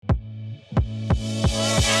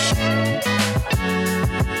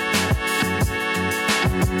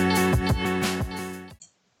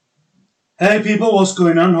Hey people, what's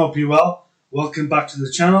going on? Hope you're well. Welcome back to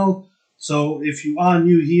the channel. So if you are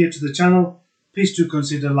new here to the channel, please do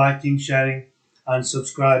consider liking, sharing and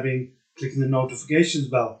subscribing, clicking the notifications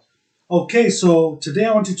bell. Okay, so today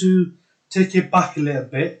I wanted to take it back a little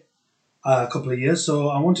bit, a couple of years. So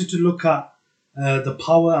I wanted to look at the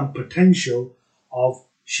power and potential of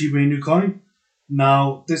Shiba Inu coin.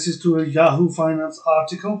 Now this is through a Yahoo Finance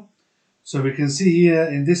article. So we can see here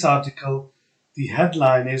in this article, the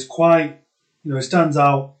headline is quite, it stands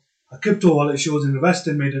out. A crypto wallet shows an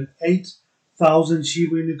investor made an 8,000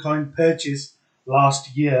 Shiba Inu coin purchase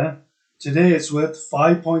last year. Today it's worth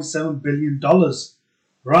 $5.7 billion.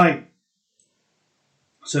 Right.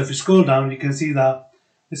 So if you scroll down, you can see that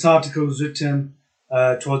this article was written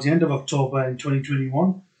towards the end of October in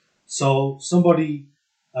 2021. So somebody,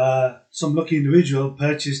 some lucky individual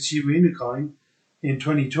purchased Shiba Inu coin in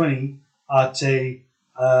 2020 at a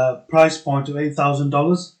price point of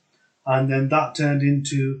 $8,000. And then that turned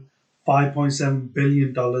into $5.7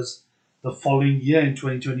 billion the following year in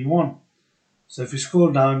 2021. So if you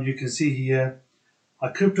scroll down, you can see here a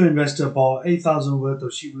crypto investor bought 8,000 worth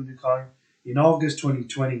of Shiba Inu coin in August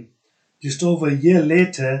 2020. Just over a year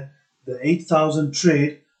later, the 8,000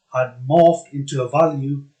 trade had morphed into a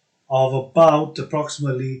value of about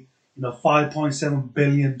approximately $5.7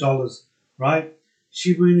 billion, right?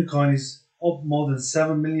 Shiba Inu coin is up more than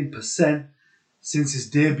 7 million % since its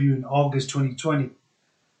debut in August 2020.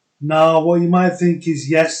 Now, what you might think is,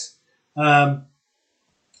 yes, that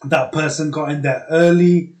person got in there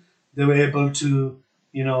early. They were able to,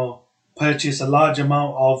 purchase a large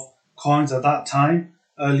amount of coins at that time,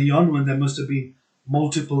 early on, when there must have been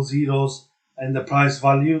multiple zeros in the price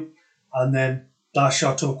value. And then that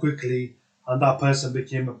shot up quickly, and that person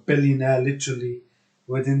became a billionaire literally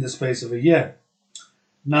within the space of a year.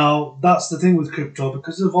 Now, that's the thing with crypto,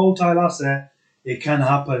 because it's a volatile asset. It can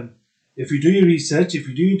happen. If you do your research, if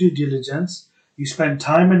you do your due diligence, you spend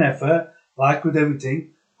time and effort, like with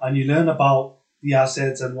everything, and you learn about the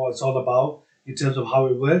assets and what it's all about in terms of how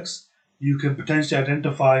it works, you can potentially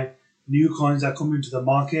identify new coins that come into the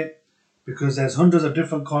market, because there's hundreds of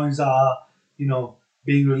different coins that are,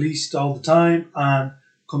 being released all the time and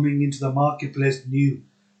coming into the marketplace new.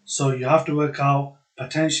 So you have to work out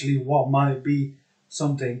potentially what might be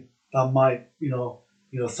something that might,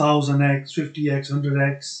 1000x, 50x,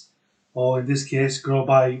 100x, or in this case, grow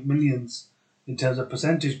by millions in terms of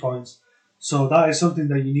percentage points. So that is something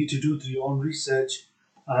that you need to do through your own research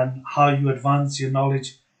and how you advance your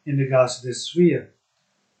knowledge in regards to this sphere.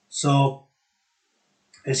 So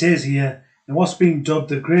it says here, in what's being dubbed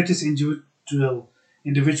the greatest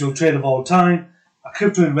individual trade of all time, a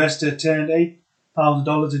crypto investor turned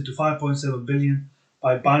 $8,000 into $5.7 billion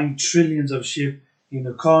by buying trillions of Shiba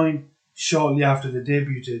Inu coin shortly after they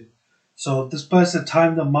debuted. So this person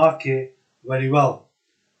timed the market very well.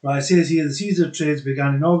 Right, it says here the season of trades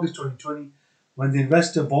began in August 2020 when the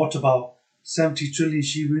investor bought about 70 trillion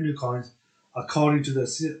Shiba Inu coins, according to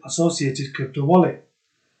the Associated Crypto Wallet.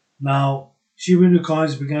 Now, Shiba Inu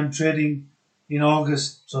coins began trading in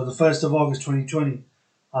August, so the 1st of August 2020,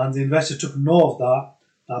 and the investor took note of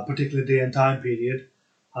that particular day and time period,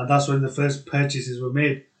 and that's when the first purchases were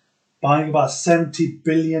made, buying about 70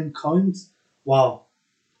 billion coins. Wow.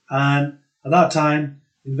 And at that time,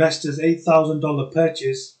 investors' $8,000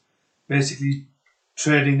 purchase, basically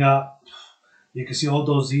trading at, you can see all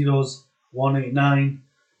those zeros, 189,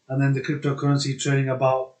 and then the cryptocurrency trading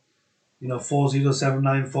about,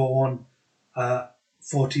 407941,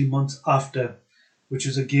 14 months after, which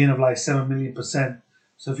is a gain of like 7 million %.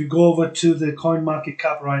 So if you go over to the coin market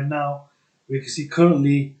cap right now, we can see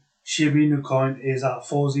currently Shiba Inu coin is at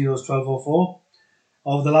 401204.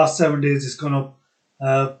 Over the last 7 days, it's gone up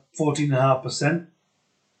 14.5%.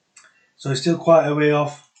 So it's still quite a way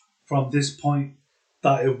off from this point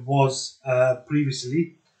that it was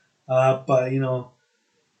previously. But,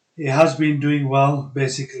 it has been doing well,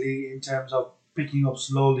 basically, in terms of picking up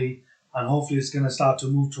slowly. And hopefully it's going to start to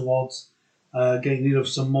move towards getting rid of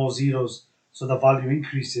some more zeros so the value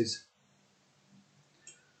increases.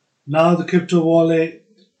 Now the crypto wallet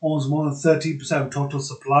owns more than 13% of total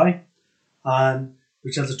supply, and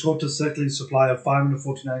which has a total circulating supply of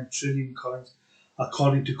 549 trillion coins,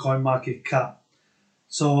 according to CoinMarketCap.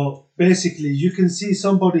 So basically, you can see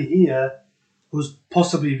somebody here who's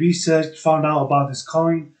possibly researched, found out about this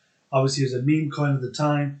coin. Obviously, it was a meme coin at the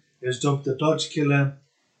time. It was dubbed the Dodge Killer.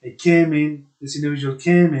 This individual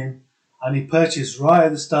came in, and he purchased right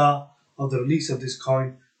at the start of the release of this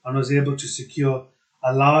coin and was able to secure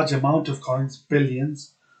a large amount of coins,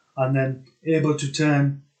 billions, and then able to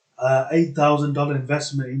turn $8,000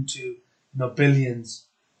 investment into billions.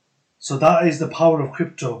 So that is the power of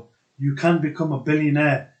crypto. you can become a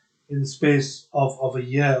billionaire in the space of a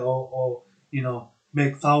year, or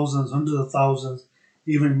make thousands, hundreds of thousands,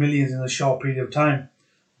 even millions in a short period of time.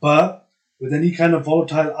 But with any kind of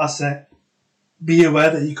volatile asset, be aware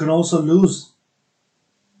that you can also lose.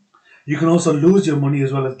 You can also lose your money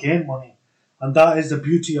as well as gain money. And that is the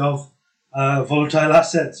beauty of volatile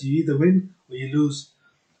assets. You either win or you lose.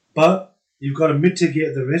 But you've got to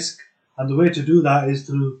mitigate the risk. And the way to do that is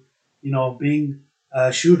through, being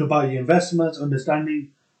shrewd about your investments,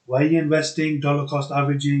 understanding where you're investing, dollar cost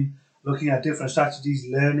averaging, looking at different strategies,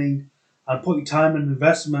 learning, and putting time and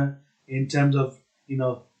investment in terms of,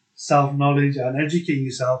 self-knowledge and educating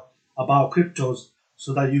yourself about cryptos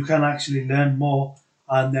so that you can actually learn more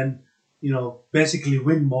and then, basically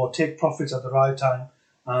win more, take profits at the right time,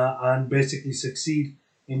 and basically succeed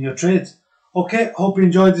in your trades. Okay, hope you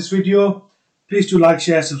enjoyed this video. Please do like,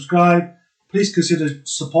 share, subscribe. Please consider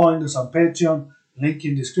supporting us on Patreon, link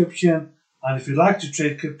in description. And if you'd like to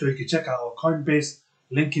trade crypto, you can check out our Coinbase,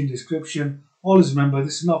 link in description. Always remember,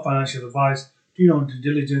 this is not financial advice. Do your own due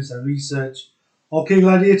diligence and research. Okay,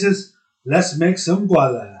 gladiators, let's make some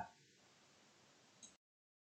guala.